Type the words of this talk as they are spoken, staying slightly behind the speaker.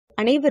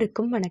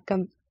அனைவருக்கும்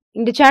வணக்கம்.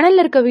 இந்த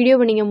சேனல்ல இருக்க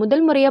வீடியோவை நீங்க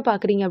முதல் முறையா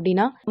பாக்குறீங்க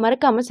அப்படின்னா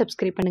மறக்காம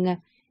சப்ஸ்கிரைப் பண்ணுங்க.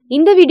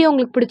 இந்த வீடியோ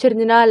உங்களுக்கு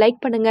பிடிச்சிருந்தா லைக்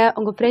பண்ணுங்க,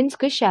 உங்க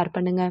ஃப்ரெண்ட்ஸ்க்கு ஷேர்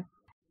பண்ணுங்க.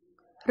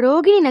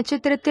 ரோகிணி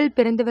நட்சத்திரத்தில்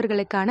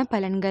பிறந்தவர்களுக்கான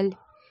பலன்கள்.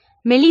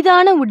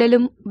 மெலிதான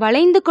உடலும்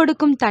வளைந்து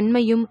கொடுக்கும்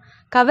தன்மையும்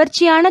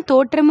கவர்ச்சியான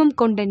தோற்றமும்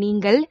கொண்ட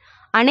நீங்கள்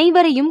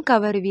அனைவரையும்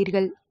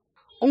கவருவீர்கள்.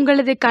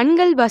 உங்களது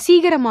கண்கள்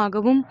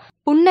வசீகரமாகவும்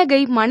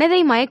புன்னகை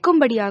மனதை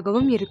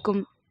மயக்கும்படியாகவும்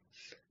இருக்கும்.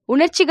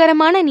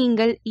 உணர்ச்சிகரமான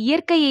நீங்கள்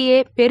இயற்கையையே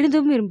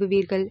பெரிதும்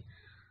விரும்புவீர்கள்.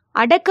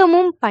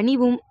 அடக்கமும்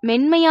பணிவும்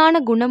மென்மையான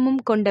குணமும்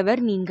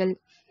கொண்டவர் நீங்கள்.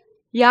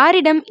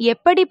 யாரிடம்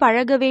எப்படி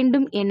பழக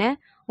வேண்டும் என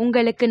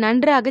உங்களுக்கு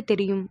நன்றாக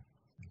தெரியும்.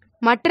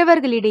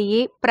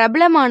 மற்றவர்களிடையே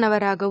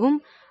பிரபலமானவராகவும்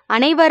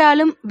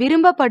அனைவராலும்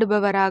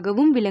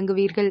விரும்பப்படுபவராகவும்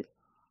விளங்குவீர்கள்.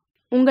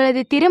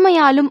 உங்களது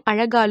திறமையாலும்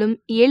அழகாலும்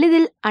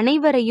எளிதில்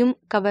அனைவரையும்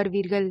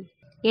கவர்வீர்கள்.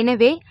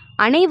 எனவே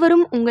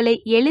அனைவரும் உங்களை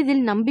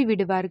எளிதில்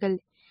நம்பிவிடுவார்கள்.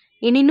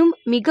 எனினும்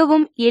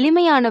மிகவும்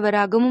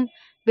எளிமையானவராகவும்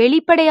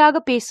வெளிப்படையாக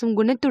பேசும்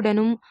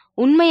குணத்துடனும்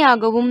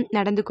உண்மையாகவும்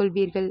நடந்து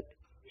கொள்வீர்கள்.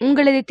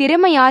 உங்களது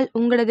திறமையால்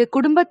உங்களது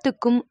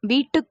குடும்பத்துக்கும்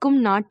வீட்டுக்கும்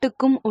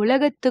நாட்டுக்கும்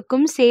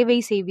உலகத்துக்கும் சேவை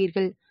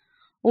செய்வீர்கள்.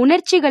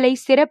 உணர்ச்சிகளை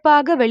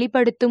சிறப்பாக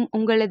வெளிப்படுத்தும்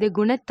உங்களது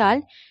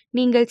குணத்தால்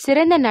நீங்கள்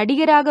சிறந்த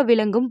நடிகராக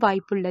விளங்கும்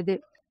வாய்ப்புள்ளது.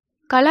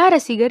 கலா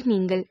ரசிகர்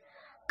நீங்கள்.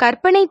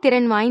 கற்பனை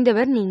திறன்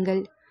வாய்ந்தவர்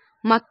நீங்கள்.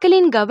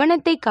 மக்களின்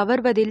கவனத்தை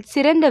கவர்வதில்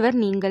சிறந்தவர்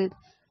நீங்கள்.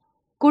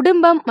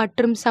 குடும்பம்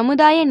மற்றும்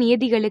சமுதாய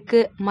நியதிகளுக்கு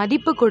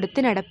மதிப்பு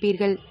கொடுத்து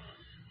நடப்பீர்கள்.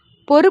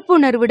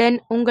 பொறுப்புணர்வுடன்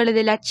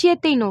உங்களது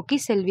லட்சியத்தை நோக்கி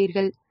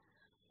செல்வீர்கள்.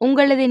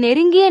 உங்களது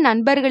நெருங்கிய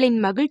நண்பர்களின்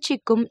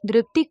மகிழ்ச்சிக்கும்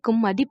திருப்திக்கும்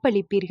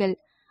மதிப்பளிப்பீர்கள்.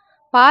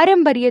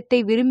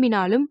 பாரம்பரியத்தை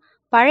விரும்பினாலும்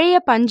பழைய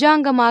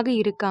பஞ்சாங்கமாக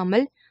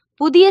இருக்காமல்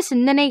புதிய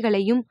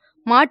சிந்தனைகளையும்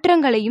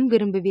மாற்றங்களையும்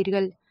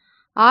விரும்புவீர்கள்.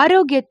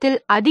 ஆரோக்கியத்தில்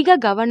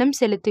அதிக கவனம்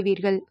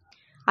செலுத்துவீர்கள்.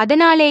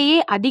 அதனாலேயே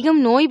அதிகம்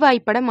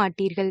நோய்வாய்ப்பட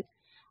மாட்டீர்கள்.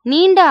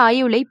 நீண்ட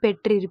ஆயுளை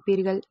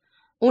பெற்றிருப்பீர்கள்.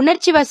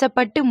 உணர்ச்சி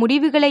வசப்பட்டு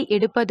முடிவுகளை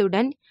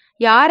எடுப்பதுடன்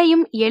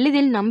யாரையும்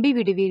எளிதில்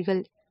நம்பிவிடுவீர்கள்.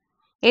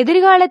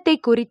 எதிர்காலத்தை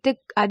குறித்து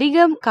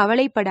அதிகம்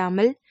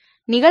கவலைப்படாமல்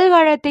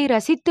நிகழ்காலத்தை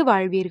ரசித்து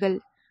வாழ்வீர்கள்.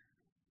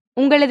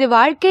 உங்களது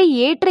வாழ்க்கை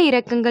ஏற்ற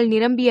இறக்கங்கள்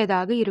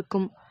நிரம்பியதாக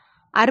இருக்கும்.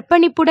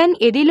 அர்ப்பணிப்புடன்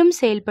எதிலும்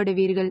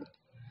செயல்படுவீர்கள்.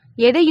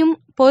 எதையும்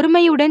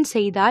பொறுமையுடன்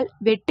செய்தால்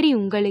வெற்றி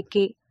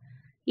உங்களுக்கே.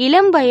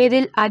 இளம்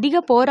வயதில்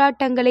அதிக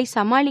போராட்டங்களை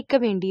சமாளிக்க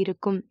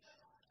வேண்டியிருக்கும்.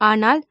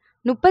 ஆனால்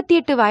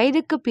 38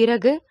 வயதுக்கு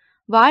பிறகு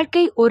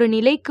வாழ்க்கை ஒரு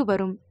நிலைக்கு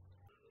வரும்.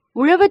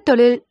 உழவு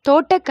தொழில்,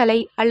 தோட்டக்கலை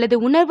அல்லது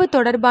உணர்வு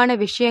தொடர்பான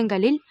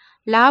விஷயங்களில்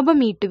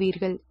லாபம்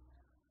ஈட்டுவீர்கள்.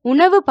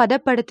 உணவு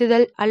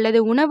பதப்படுத்துதல் அல்லது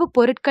உணவுப்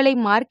பொருட்களை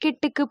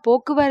மார்க்கெட்டுக்கு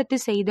போக்குவரத்து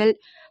செய்தல்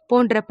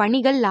போன்ற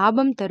பணிகள்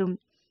லாபம் தரும்.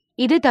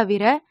 இது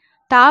தவிர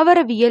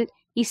தாவரவியல்,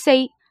 இசை,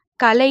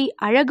 கலை,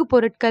 அழகு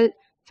பொருட்கள்,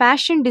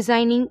 ஃபேஷன்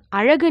டிசைனிங்,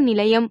 அழகு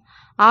நிலையம்,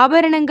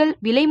 ஆபரணங்கள்,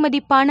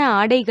 விலைமதிப்பான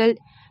ஆடைகள்,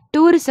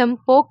 டூரிசம்,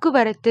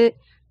 போக்குவரத்து,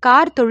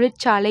 கார்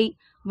தொழிற்சாலை,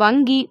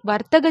 வங்கி,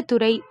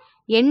 வர்த்தகத்துறை,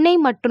 எண்ணெய்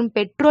மற்றும்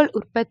பெட்ரோல்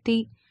உற்பத்தி,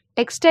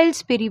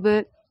 டெக்ஸ்டைல்ஸ் பிரிவு,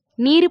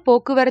 நீர்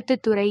போக்குவரத்து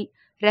துறை,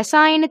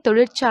 இரசாயன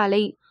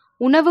தொழிற்சாலை,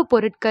 உணவுப்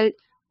பொருட்கள்,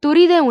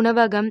 துரித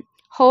உணவகம்,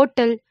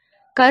 ஹோட்டல்,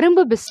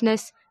 கரும்பு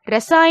பிசினஸ்,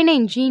 இரசாயன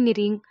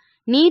இன்ஜினியரிங்,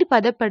 நீர்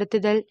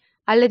பதப்படுத்துதல்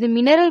அல்லது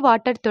மினரல்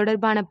வாட்டர்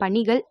தொடர்பான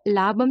பணிகள்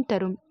லாபம்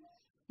தரும்.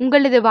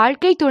 உங்களது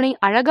வாழ்க்கை துணை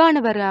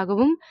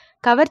அழகானவராகவும்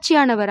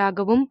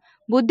கவர்ச்சியானவராகவும்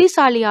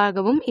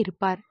புத்திசாலியாகவும்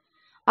இருப்பார்.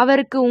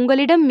 அவருக்கு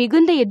உங்களிடம்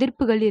மிகுந்த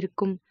எதிர்ப்புகள்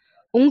இருக்கும்.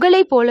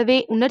 உங்களைப் போலவே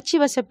உணர்ச்சி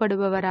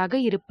வசப்படுபவராக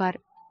இருப்பார்.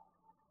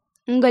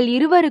 உங்கள்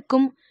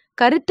இருவருக்கும்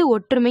கருத்து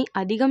ஒற்றுமை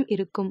அதிகம்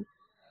இருக்கும்.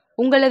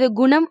 உங்களது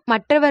குணம்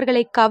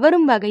மற்றவர்களை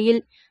கவரும்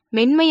வகையில்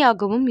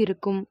மென்மையாகவும்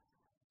இருக்கும்.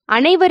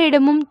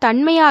 அனைவரிடமும்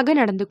தன்மையாக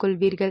நடந்து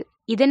கொள்வீர்கள்.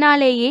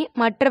 இதனாலேயே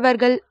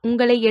மற்றவர்கள்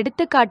உங்களை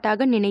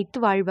எடுத்துக்காட்டாக நினைத்து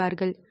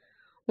வாழ்வார்கள்.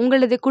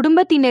 உங்களது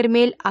குடும்பத்தினர்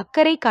மேல்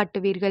அக்கறை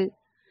காட்டுவீர்கள்.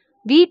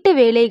 வீட்டு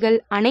வேலைகள்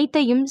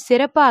அனைத்தையும்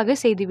சிறப்பாக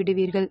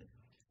செய்துவிடுவீர்கள்.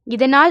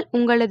 இதனால்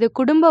உங்களது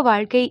குடும்ப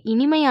வாழ்க்கை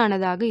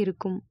இனிமையானதாக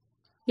இருக்கும்.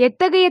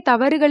 எத்தகைய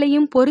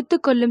தவறுகளையும் பொறுத்து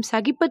கொள்ளும்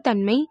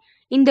சகிப்புத்தன்மை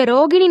இந்த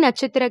ரோகிணி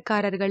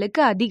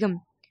நட்சத்திரக்காரர்களுக்கு அதிகம்.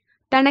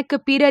 தனக்கு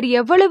பிறர்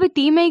எவ்வளவு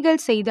தீமைகள்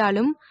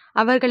செய்தாலும்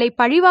அவர்களை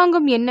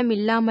பழிவாங்கும் எண்ணம்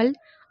இல்லாமல்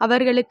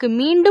அவர்களுக்கு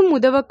மீண்டும்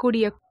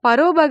உதவக்கூடிய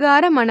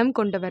பரோபகார மனம்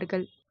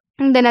கொண்டவர்கள்.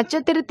 இந்த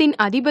நட்சத்திரத்தின்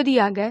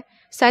அதிபதியாக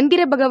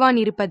சந்திர பகவான்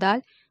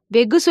இருப்பதால்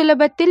வெகு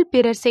சுலபத்தில்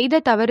பிறர்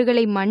செய்த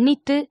தவறுகளை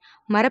மன்னித்து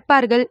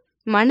மறப்பார்கள்.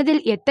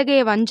 மனதில்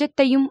எத்தகைய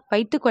வஞ்சத்தையும்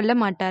வைத்து கொள்ள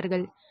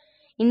மாட்டார்கள்.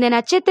 இந்த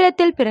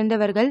நட்சத்திரத்தில்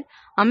பிறந்தவர்கள்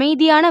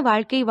அமைதியான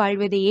வாழ்க்கை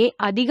வாழ்வதையே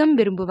அதிகம்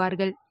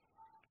விரும்புவார்கள்.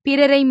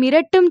 பிறரை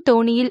மிரட்டும்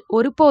தோணியில்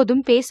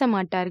ஒருபோதும் பேச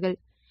மாட்டார்கள்.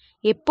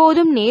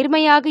 எப்போதும்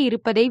நேர்மையாக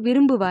இருப்பதை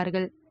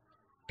விரும்புவார்கள்.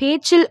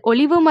 பேச்சில்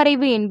ஒளிவு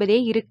மறைவு என்பதே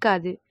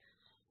இருக்காது.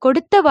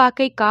 கொடுத்த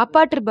வாக்கை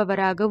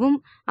காப்பாற்றுபவராகவும்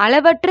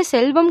அளவற்ற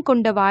செல்வம்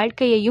கொண்ட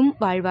வாழ்க்கையையும்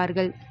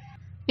வாழ்வார்கள்.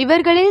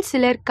 இவர்களில்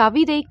சிலர்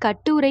கவிதை,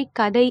 கட்டுரை,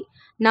 கதை,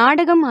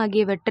 நாடகம்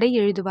ஆகியவற்றை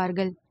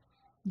எழுதுவார்கள்.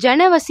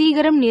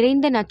 ஜனவசீகரம்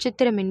நிறைந்த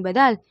நட்சத்திரம்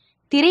என்பதால்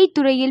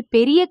திரைத்துறையில்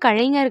பெரிய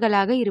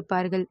கலைஞர்களாக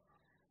இருப்பார்கள்.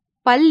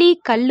 பள்ளி,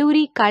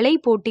 கல்லூரி, கலை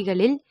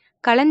போட்டிகளில்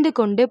கலந்து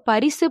கொண்டு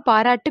பரிசு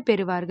பாராட்டு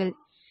பெறுவார்கள்.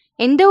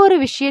 எந்த ஒரு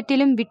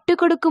விஷயத்திலும் விட்டு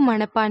கொடுக்கும்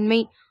மனப்பான்மை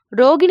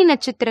ரோகிணி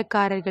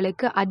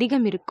நட்சத்திரக்காரர்களுக்கு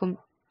அதிகம் இருக்கும்.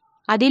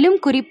 அதிலும்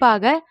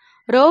குறிப்பாக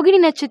ரோகிணி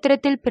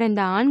நட்சத்திரத்தில்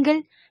பிறந்த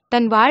ஆண்கள்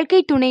தன் வாழ்க்கை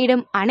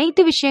துணையிடம்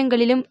அனைத்து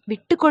விஷயங்களிலும்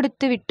விட்டு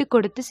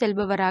கொடுத்து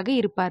செல்பவராக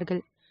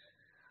இருப்பார்கள்.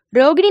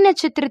 ரோகிணி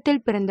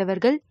நட்சத்திரத்தில்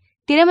பிறந்தவர்கள்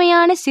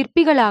திறமையான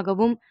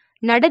சிற்பிகளாகவும்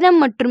நடனம்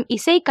மற்றும்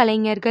இசை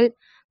கலைஞர்கள்,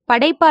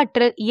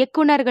 படைப்பாற்றல்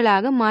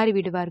இயக்குநர்களாக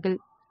மாறிவிடுவார்கள்.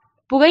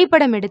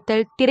 புகைப்படம்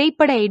எடுத்தல்,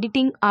 திரைப்பட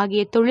எடிட்டிங்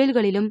ஆகிய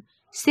தொழில்களிலும்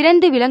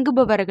சிறந்து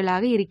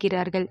விளங்குபவர்களாக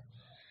இருக்கிறார்கள்.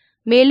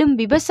 மேலும்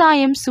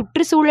விவசாயம்,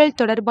 சுற்றுச்சூழல்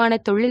தொடர்பான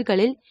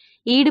தொழில்களில்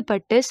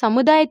ஈடுபட்டு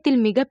சமுதாயத்தில்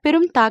மிக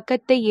பெரும்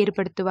தாக்கத்தை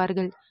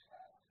ஏற்படுத்துவார்கள்.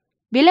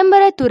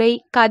 விளம்பரத்துறை,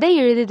 கதை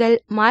எழுதுதல்,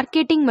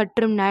 மார்க்கெட்டிங்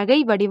மற்றும் நகை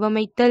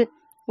வடிவமைத்தல்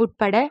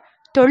உட்பட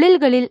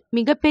தொழில்களில்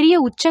மிகப்பெரிய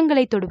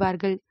உச்சங்களை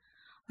தொடுவார்கள்.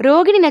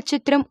 ரோகிணி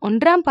நட்சத்திரம்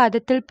 1ஆம்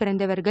பாதத்தில்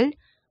பிறந்தவர்கள்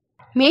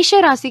மேஷ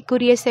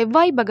ராசிக்குரிய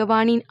செவ்வாய்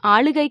பகவானின்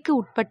ஆளுகைக்கு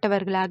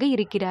உட்பட்டவர்களாக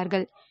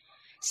இருக்கிறார்கள்.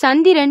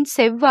 சந்திரன்,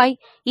 செவ்வாய்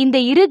இந்த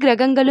இரு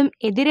கிரகங்களும்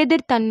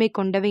எதிரெதிர் தன்மை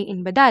கொண்டவை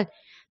என்பதால்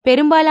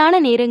பெரும்பாலான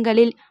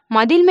நேரங்களில்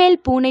மதில் மேல்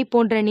பூனை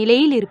போன்ற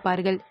நிலையில்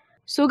இருப்பார்கள்.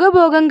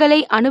 சுகபோகங்களை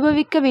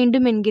அனுபவிக்க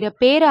வேண்டும் என்கிற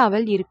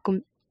பேராவல் இருக்கும்.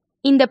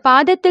 இந்த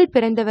பாதத்தில்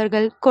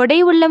பிறந்தவர்கள் கொடை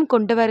உள்ளம்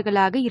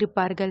கொண்டவர்களாக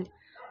இருப்பார்கள்.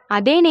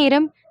 அதே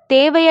நேரம்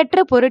தேவையற்ற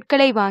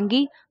பொருட்களை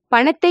வாங்கி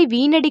பணத்தை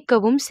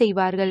வீணடிக்கவும்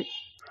செய்வார்கள்.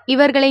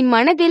 இவர்களின்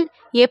மனதில்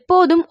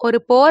எப்போதும் ஒரு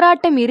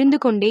போராட்டம் இருந்து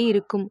கொண்டே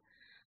இருக்கும்.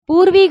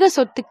 பூர்வீக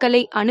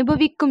சொத்துக்களை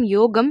அனுபவிக்கும்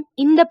யோகம்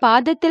இந்த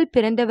பாதத்தில்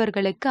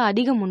பிறந்தவர்களுக்கு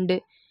அதிகம் உண்டு.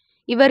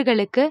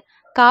 இவர்களுக்கு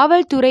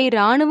காவல்துறை,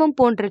 இராணுவம்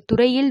போன்ற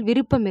துறையில்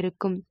விருப்பம்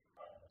இருக்கும்.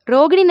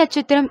 ரோகிணி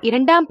நட்சத்திரம்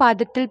 2ஆம்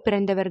பாதத்தில்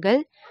பிறந்தவர்கள்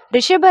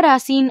ரிஷப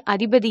ராசியின்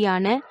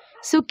அதிபதியான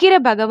சுக்கிர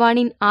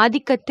பகவானின்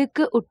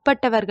ஆதிக்கத்துக்கு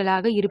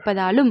உட்பட்டவர்களாக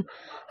இருப்பதாலும்,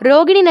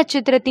 ரோகிணி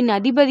நட்சத்திரத்தின்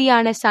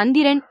அதிபதியான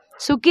சந்திரன்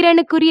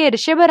சுக்கிரனுக்குரிய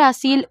ரிஷப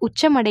ராசியில்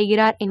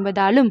உச்சமடைகிறார்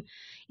என்பதாலும்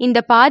இந்த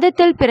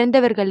பாதத்தில்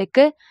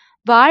பிறந்தவர்களுக்கு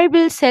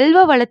வாழ்வில் செல்வ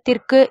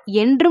வளத்திற்கு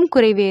என்றும்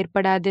குறைவு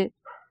ஏற்படாது.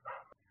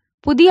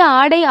 புதிய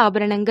ஆடை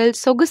ஆபரணங்கள்,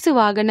 சொகுசு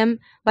வாகனம்,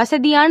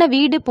 வசதியான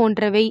வீடு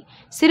போன்றவை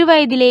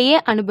சிறுவயதிலேயே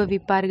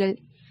அனுபவிப்பார்கள்.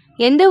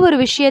 எந்த ஒரு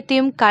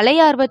விஷயத்தையும் கலை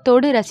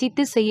ஆர்வத்தோடு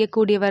ரசித்து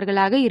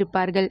செய்யக்கூடியவர்களாக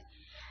இருப்பார்கள்.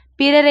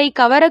 பிறரை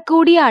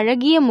கவரக்கூடிய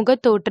அழகிய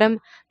முகத்தோற்றம்,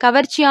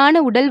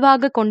 கவர்ச்சியான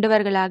உடல்வாக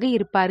கொண்டவர்களாக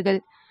இருப்பார்கள்.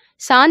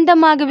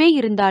 சாந்தமாகவே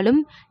இருந்தாலும்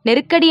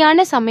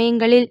நெருக்கடியான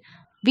சமயங்களில்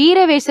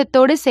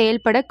வீரவேசத்தோடு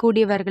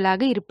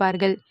செயல்படக்கூடியவர்களாக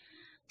இருப்பார்கள்.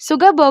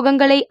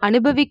 சுகபோகங்களை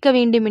அனுபவிக்க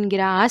வேண்டும்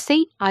என்கிற ஆசை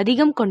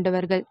அதிகம்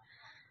கொண்டவர்கள்.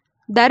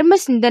 தர்ம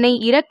சிந்தனை,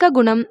 இரக்க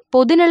குணம்,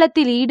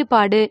 பொதுநலத்தில்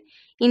ஈடுபாடு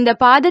இந்த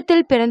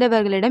பாதத்தில்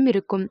பிறந்தவர்களிடம்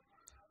இருக்கும்.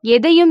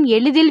 எதையும்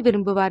எளிதில்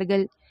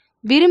விரும்புவார்கள்.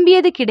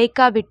 விரும்பியது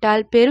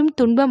கிடைக்காவிட்டால் பெரும்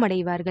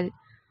துன்பமடைவார்கள்.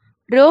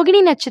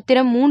 ரோகிணி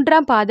நட்சத்திரம்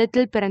 3ஆம்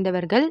பாதத்தில்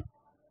பிறந்தவர்கள்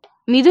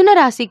மிதுன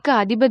ராசிக்கு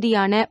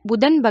அதிபதியான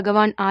புதன்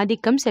பகவான்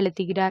ஆதிக்கம்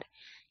செலுத்துகிறார்.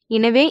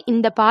 எனவே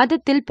இந்த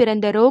பாதத்தில்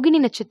பிறந்த ரோகிணி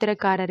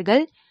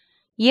நட்சத்திரக்காரர்கள்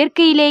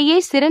இயற்கையிலேயே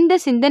சிறந்த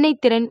சிந்தனை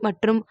திறன்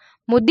மற்றும்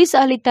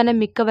புத்திசாலித்தனம்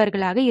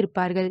மிக்கவர்களாக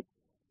இருப்பார்கள்.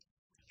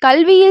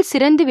 கல்வியில்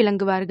சிறந்து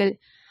விளங்குவார்கள்.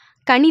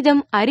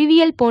 கணிதம்,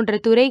 அறிவியல் போன்ற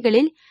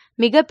துறைகளில்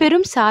மிக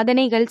பெரும்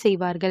சாதனைகள்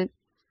செய்வார்கள்.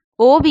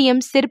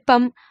 ஓவியம்,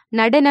 சிற்பம்,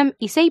 நடனம்,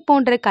 இசை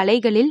போன்ற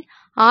கலைகளில்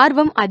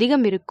ஆர்வம்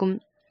அதிகம் இருக்கும்.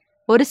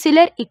 ஒரு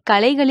சிலர்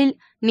இக்கலைகளில்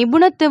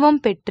நிபுணத்துவம்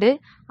பெற்று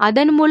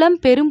அதன் மூலம்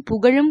பெரும்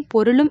புகழும்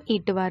பொருளும்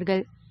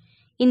ஈட்டுவார்கள்.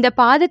 இந்த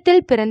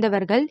பாதத்தில்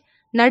பிறந்தவர்கள்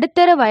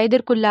நடுத்தர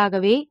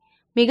வயதிற்குள்ளாகவே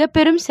மிக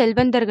பெரும்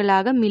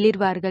செல்வந்தர்களாக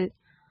மிளிர்வார்கள்.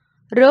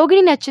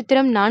 ரோகிணி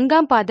நட்சத்திரம்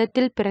 4ஆம்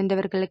பாதத்தில்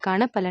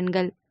பிறந்தவர்களுக்கான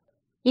பலன்கள்.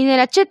 இந்த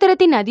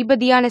நட்சத்திரத்தின்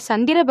அதிபதியான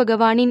சந்திர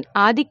பகவானின்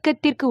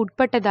ஆதிக்கத்திற்கு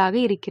உட்பட்டதாக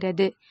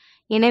இருக்கிறது.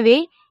 எனவே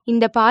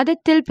இந்த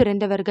பாதத்தில்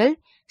பிறந்தவர்கள்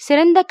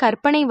சிறந்த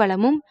கற்பனை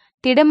வளமும்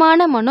திடமான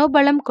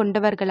மனோபலம்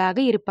கொண்டவர்களாக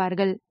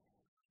இருப்பார்கள்.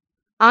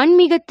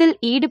 ஆன்மீகத்தில்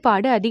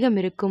ஈடுபாடு அதிகம்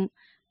இருக்கும்.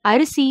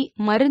 அரிசி,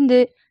 மருந்து,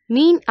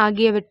 மீன்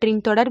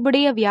ஆகியவற்றின்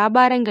தொடர்புடைய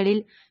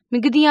வியாபாரங்களில்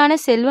மிகுதியான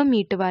செல்வம்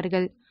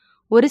ஈட்டுவார்கள்.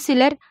 ஒரு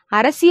சிலர்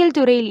அரசியல்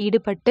துறையில்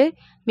ஈடுபட்டு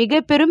மிக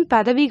பெரும்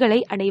பதவிகளை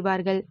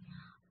அடைவார்கள்.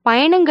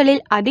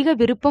 பயணங்களில் அதிக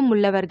விருப்பம்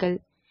உள்ளவர்கள்.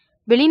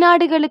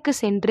 வெளிநாடுகளுக்கு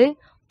சென்று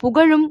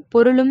புகழும்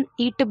பொருளும்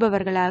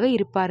ஈட்டுபவர்களாக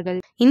இருப்பார்கள்.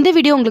 இந்த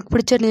வீடியோ உங்களுக்கு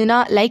பிடிச்சிருந்ததுன்னா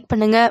லைக்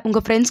பண்ணுங்க, உங்க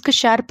ஃப்ரெண்ட்ஸ்க்கு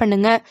ஷேர்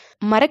பண்ணுங்க,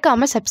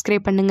 மறக்காம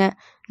சப்ஸ்கிரைப் பண்ணுங்க.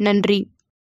 நன்றி.